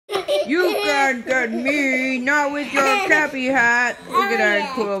can't get me, not with your Cappy hat. Look at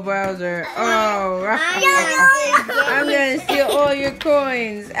that cool Bowser. Oh, I'm gonna steal all your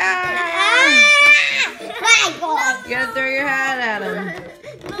coins. Ah! You gotta throw your hat at him.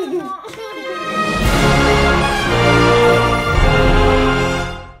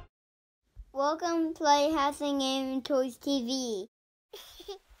 Welcome to Lighthouse and Game and Toys TV.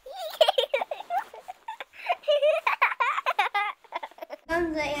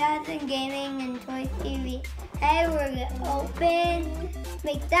 Welcome to Lighthouse and Gaming and Toys TV. Hey, we're gonna open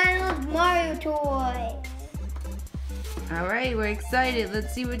McDonald's Mario toys. All right, we're excited.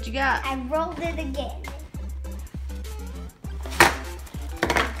 Let's see what you got. I rolled it again.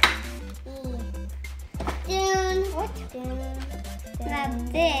 Dune. What? Dune. Now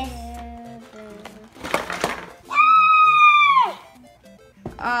this.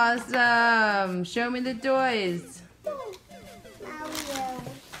 Awesome. Show me the toys. Mario.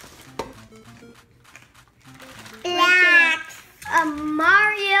 Black. A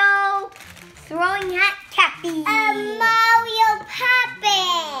Mario throwing hat Cappy. A Mario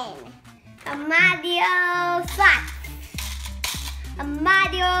popping. A Mario slots. A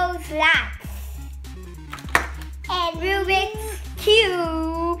Mario slots. And Rubik's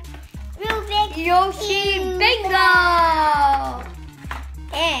Cube. Rubik's Yoshi Bingo.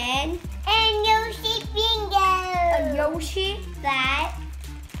 And Yoshi Bingo. A Yoshi that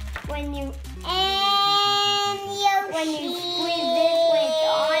when you squeeze this switch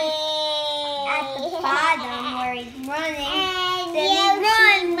on at the bottom where he's running, then he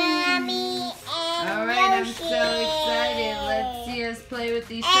runs, Mommy. All right, I'm so excited. Let's see us play with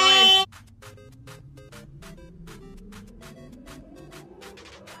these toys.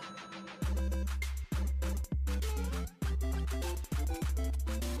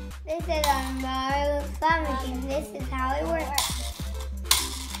 This is a Mario slot machine. This is how it works.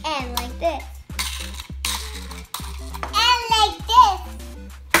 And like this. And like this.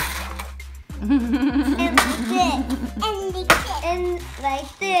 And like this. And like this. And like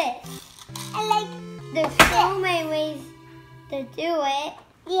this. And like there's so many ways to do it.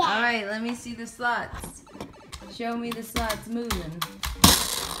 Yeah. All right, let me see the slots. Show me the slots moving.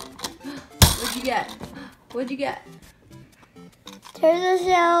 What'd you get? What'd you get? Turtle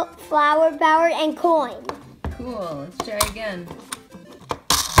shell, flower power, and coin. Cool. Let's try again.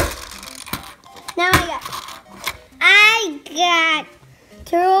 Now I got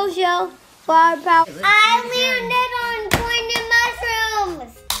turtle shell, flower power. I landed on coin and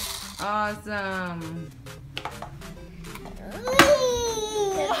mushrooms. Awesome.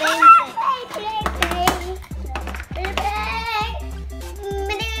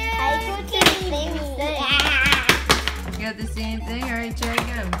 You got the same thing? All right, try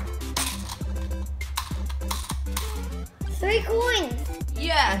again. 3 coins.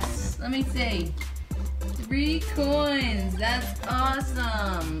 Yes. Let me see. 3 coins. That's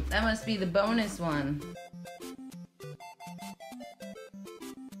awesome. That must be the bonus one.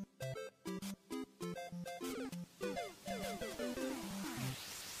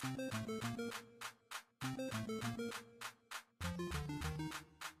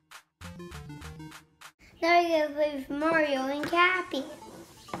 Now I gotta play with Mario and Cappy.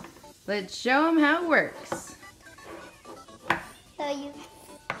 Let's show them how it works. So you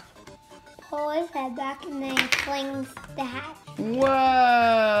pull his head back and then he flings the hat.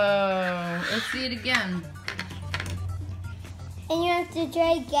 Whoa! Let's see it again. And you have to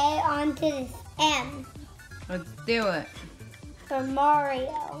try to get it onto this M Let's do it. for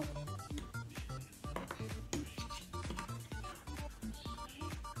Mario.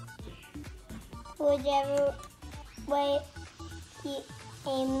 Whichever way he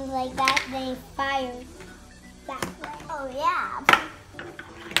aims like that, then he fires that way. Oh yeah.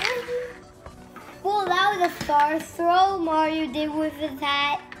 Well, that was a star throw Mario did with his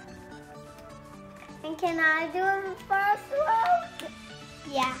hat. And can I do a star throw?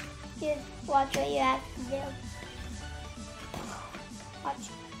 Yeah. Just watch what you have to do. Watch.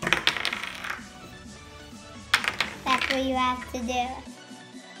 That's what you have to do.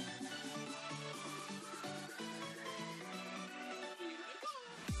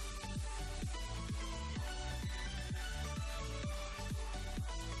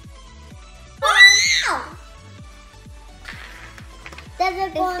 This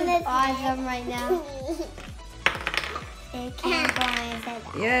is awesome right now. It can't go on his head.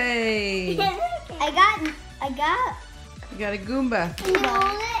 Yay! I got. You got a Goomba.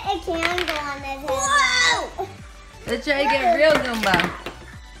 No, it can go on his head. Whoa! Let's try to get real Goomba.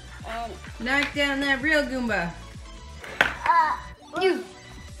 Knock down that real Goomba. You.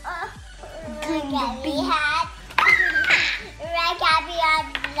 Goomba hat. Red Cappy on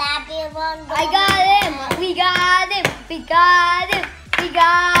Lappy I got him. We got him. We got him. We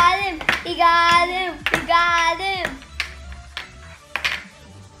got him. We got him. We got him.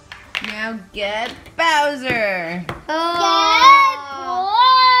 Now get Bowser. Oh.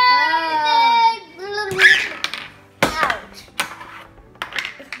 Ouch.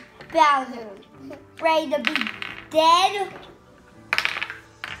 Bowser, ready to be dead?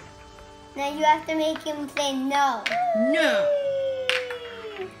 Now you have to make him say no. No.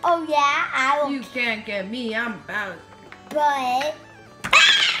 Oh yeah, I will. You can't get me. I'm Bowser. But.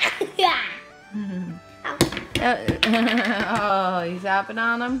 Oh, he's hopping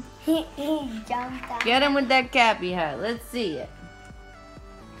on him. He jumped out. Get him with that Cappy hat. Let's see it.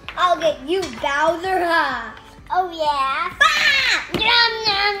 I'll get you, Bowser, huh? Oh yeah. Nom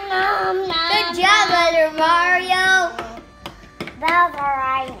nom nom nom. Good job, Little Mario. Bowser,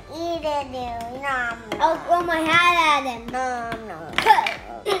 I'm eating you. Nom nom. I'll throw my hat at him. Nom nom.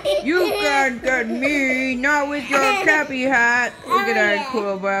 You can't get me. Not with your Cappy hat. Look at that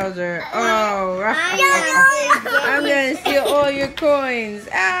cool Bowser. Oh, I'm gonna steal all your coins.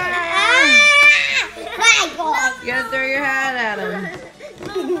 Ah! You gotta throw your hat at him.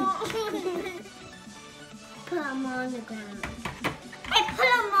 Put him on the ground. Hey, put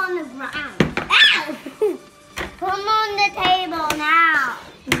him on the ground. Ow! Put him on the table now.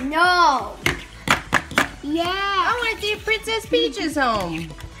 No. Yeah. I want to see if Princess Peach is home.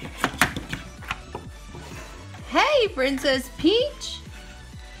 Hey, Princess Peach.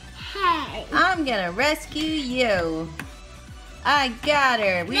 Hey. I'm gonna rescue you. I got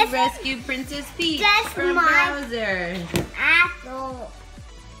her. We rescued Princess Peach from Bowser. Apple.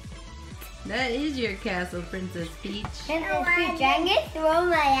 That is your castle, Princess Peach. Princess Peach, I'm gonna throw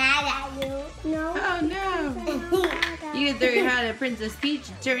my hat at you. No. Oh no. You can throw your hat at Princess Peach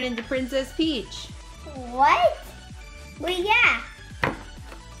and turn into Princess Peach. What? Well, yeah.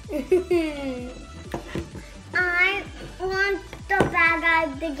 I want the bad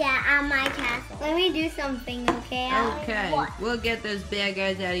guys to get out of my castle. Let me do something, okay? Okay. What? We'll get those bad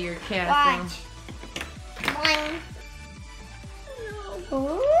guys out of your castle. Watch. Boing.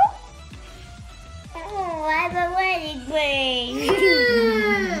 No. Oh, I have a wedding ring.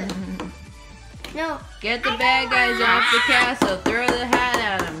 No. Get the bad guys off the castle. Throw the hat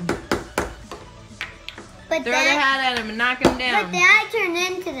at them. But Throw the hat at them and knock them down. But then I turn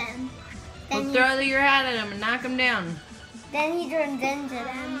into them. Well, throw your hat at them and knock them down. Then he turns into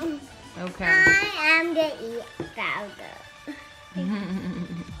them. Okay. I am gonna eat Bowser.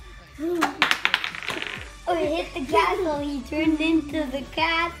 Oh, he hit the castle. He turned into the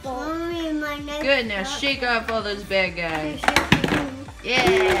castle. Good, now shake off all those bad guys.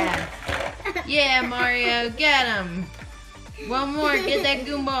 Yeah. Yeah, Mario, get him. One more, get that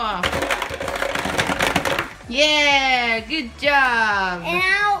Goomba off. Yeah, good job. And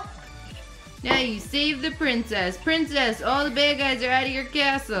now. Now you save the princess. Princess, all the bad guys are out of your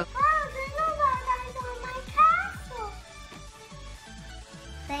castle. Oh, there's no bad guys on my castle.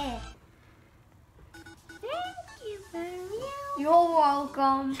 Say it. Thank you, Mario. You're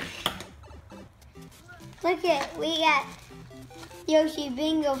welcome. Look at, we got Yoshi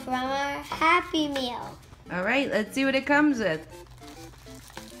Bingo from our Happy Meal. All right, let's see what it comes with.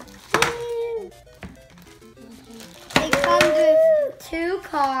 It comes with 2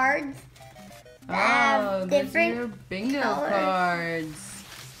 cards. Oh, these are different your bingo colors. cards.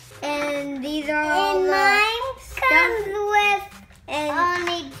 And these are all the mine comes with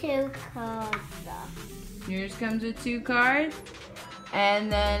only 2 cards. Yours comes with 2 cards.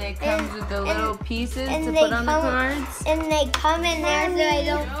 And then it comes with the little pieces to they put on the cards. And they come in there so I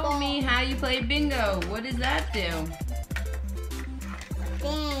don't Show fall. me how you play bingo. What does that do?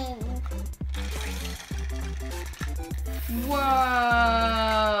 Dang.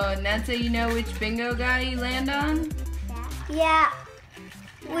 Whoa! And that's how you know which bingo guy you land on? Yeah.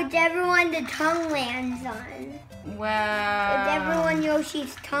 Whichever one the tongue lands on. Wow. Whichever one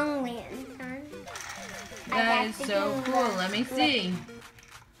Yoshi's tongue lands on. That is so cool. Let me see.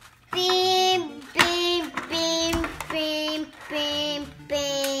 Beam, beam, beam, beam, beam,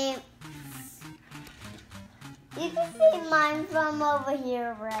 beam. You can see mine from over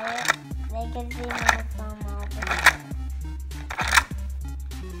here, right? They can see mine from over here.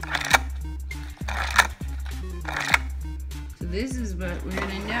 So this is what we're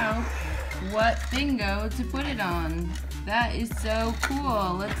gonna know what bingo to put it on. That is so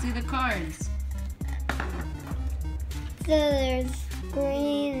cool. Let's see the cards. So there's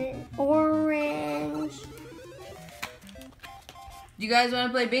green and orange. You guys want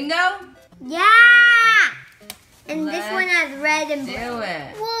to play bingo? Yeah! And this one has red and blue. Do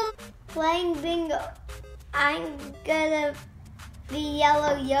it. Well, playing bingo. I'm gonna be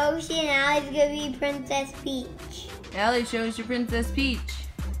yellow Yoshi, and Allie's gonna be Princess Peach. Allie shows you Princess Peach.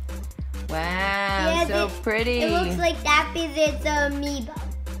 Wow, Yeah, so pretty. It looks like that because it's an amiibo.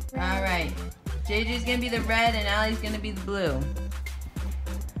 All right. JJ's gonna be the red and Allie's gonna be the blue.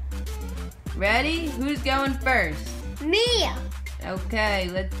 Ready? Who's going first? Me. Okay,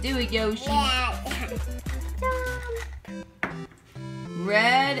 let's do it, Yoshi. Yeah.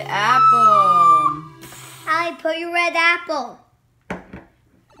 Red apple. Allie, put your red apple.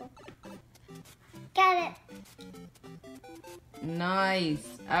 Got it. Nice.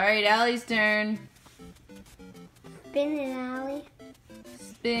 All right, Allie's turn. Spin it, Allie.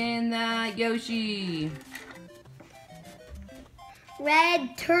 Spin that, Yoshi.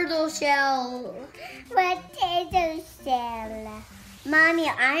 Red turtle shell. Red turtle shell. Mommy,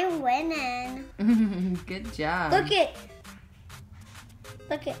 I'm winning. Good job. Look it.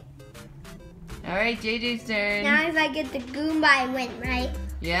 Look it. All right, JJ's turn. Now if I get the Goomba, I win, right?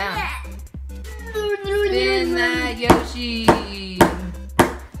 Yeah. Spin that, Yoshi.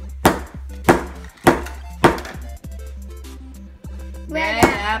 Red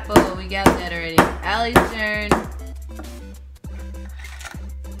apple. We got that already. Allie's turn.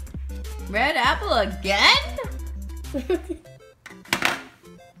 Red apple again?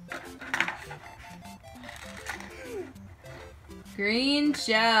 Green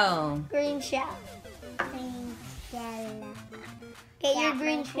shell. Green shell. Green shell. Get your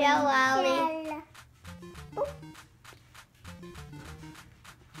green shell, Allie.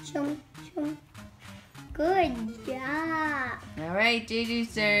 Shum, shum. Good job. All right,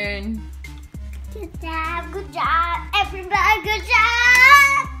 JJ's turn. Good job, good job. Everybody, good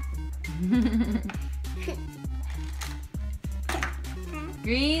job.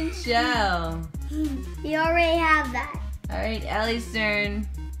 Green shell. You already have that. All right, Allie's turn.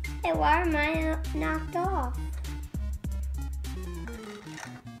 Hey, why am I knocked off?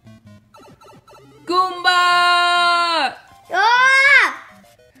 Goomba! Ah!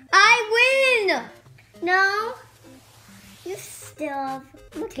 I win! No. You still have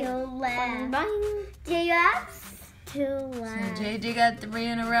two left. Do you have two left? So JJ got 3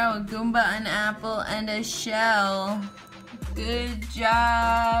 in a row, a Goomba, an apple, and a shell. Good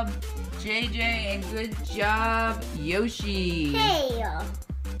job, JJ, and good job, Yoshi. Hey.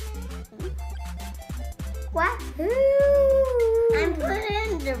 What? I'm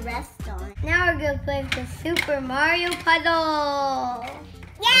putting the rest on. Now we're gonna play the Super Mario puzzle.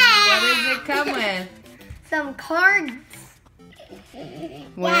 Yeah! What does it come with? Some cards.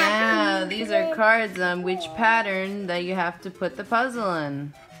 Wow, these are cards on which pattern that you have to put the puzzle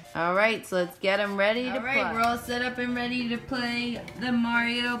in. All right, so let's get them ready to play. All right, we're all set up and ready to play the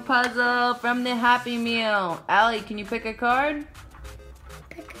Mario puzzle from the Happy Meal. Allie, can you pick a card?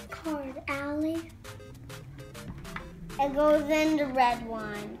 Pick a card, Allie. It goes in the red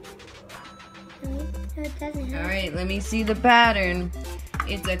one. No, it doesn't. All right, let me see the pattern.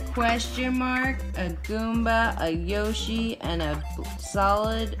 It's a question mark, a Goomba, a Yoshi, and a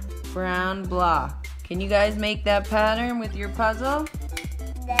solid brown block. Can you guys make that pattern with your puzzle?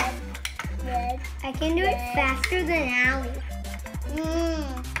 Red. I can do it faster than Allie.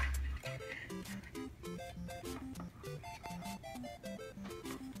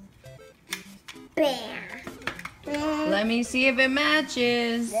 Bam. Let me see if it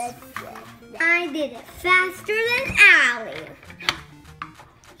matches. I did it faster than Allie.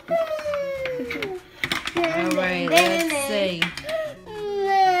 All right, let's see.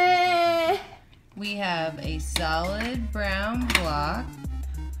 We have a solid brown block,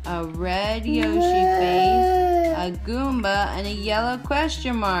 a red Yoshi face, a Goomba, and a yellow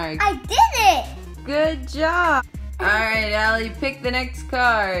question mark. I did it! Good job. All right, Allie, pick the next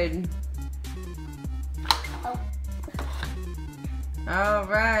card. All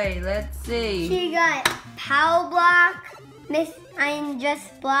right, let's see. She got Power Block,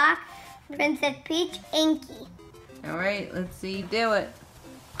 Just Block, Princess Peach, Inky. All right, let's see. Do it.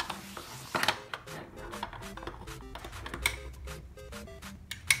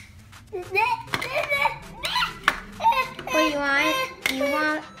 What do you want? You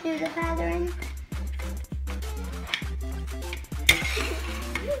want to do the pattern?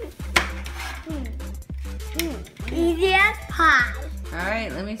 Easy as pie. All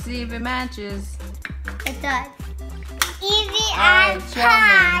right, let me see if it matches. It does. Easy All right, as show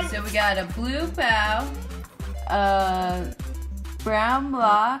pie. me. So we got a blue POW, a brown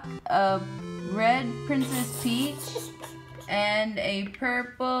block, a red Princess Peach, and a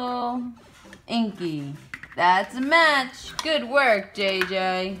purple Inky. That's a match. Good work,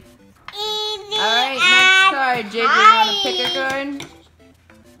 JJ. Easy. All right, next card. JJ, you want to pick a card?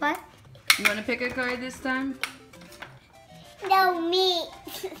 What? You want to pick a card this time? No, me.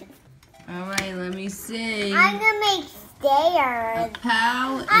 Alright, let me see. I'm gonna make stairs. A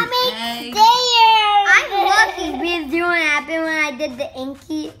cow, an egg. Stairs. I'm lucky because you know what happened when I did the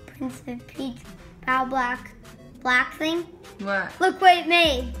Inky Princess Peach Pow Black thing? What? Look what it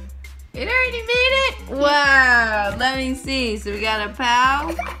made. It already made it? Wow, let me see. So we got a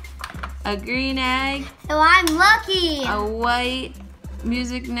pow, a green egg. So I'm lucky. A white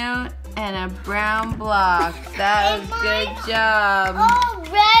music note, and a brown block. That was a good job.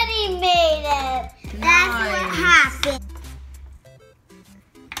 Already made it. That's what happened.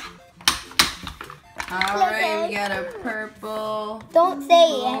 Alright, we got a purple. Don't say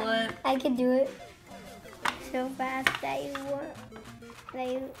bullet. it. I can do it so fast that you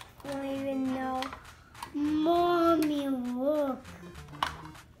won't even know. Mommy, look.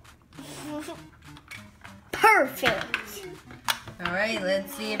 Perfect. Alright,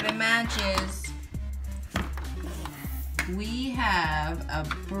 let's see if it matches. We have a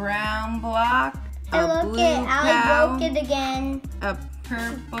brown block, a blue cow, broke it again. a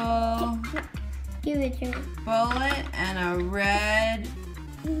purple Give it to me. bullet, and a red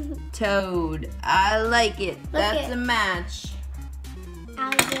toad. I like it. That's a match.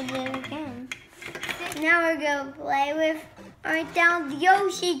 I'll do it again. Now we're going to play with our down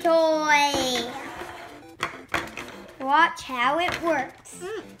Yoshi toy. Watch how it works.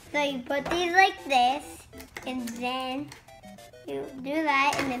 So you put these like this, and then you do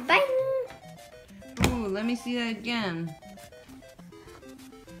that, and then bang. Ooh, let me see that again.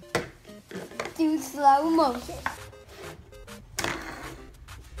 Do slow motion.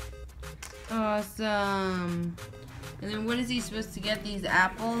 Awesome. And then what is he supposed to get? These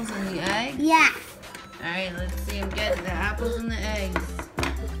apples and the egg? Yeah. Alright, let's see him get the apples and the eggs.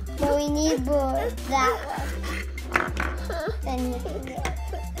 So we need both that one. Then you do this.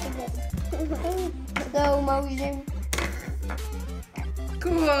 Slow motion.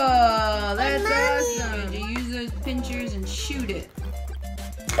 Cool! That's awesome. You use those pinchers and shoot it.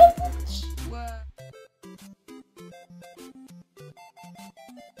 Whoa.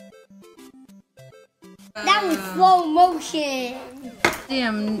 That was slow motion. See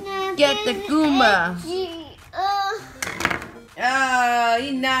him get the Goomba. Oh,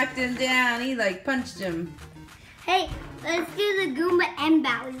 he knocked him down. He like punched him. Hey, let's do the Goomba and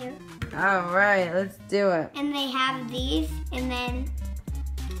Bowser. Alright, let's do it. And they have these, and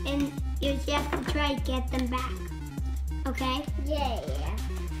you just have to try to get them back. Okay? Yeah.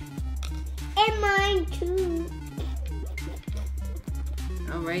 And mine too.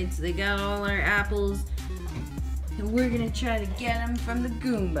 Alright, so they got all our apples. And we're gonna try to get them from the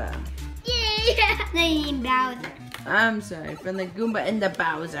Goomba. Yeah. They need Bowser. I'm sorry, from the Goomba and the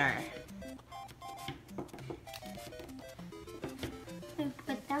Bowser. So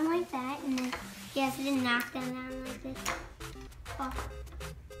put them like that, and then you have to knock them down like this. Oh.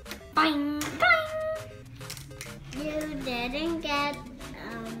 Bang, bang. You didn't get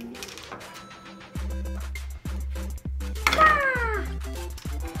ah!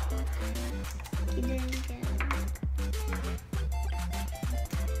 You didn't get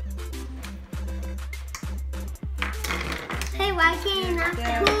Hey, why can't you knock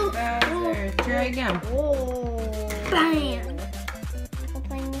them? Bowser. Try again. Oh. Bam! We're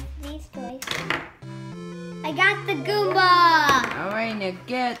playing with these toys. I got the Goomba! Alright, now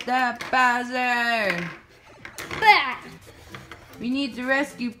get that Bowser. Bam! We need to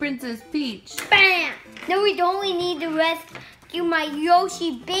rescue Princess Peach. Bam! Now we only need to rescue my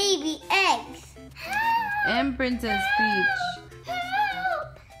Yoshi baby eggs. And Princess Peach.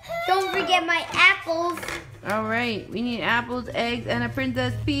 Help! Don't forget my apples. Alright, we need apples, eggs, and a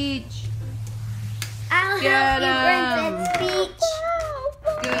Princess Peach. I'll Get help you, Princess Peach.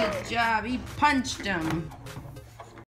 Good job. He punched him.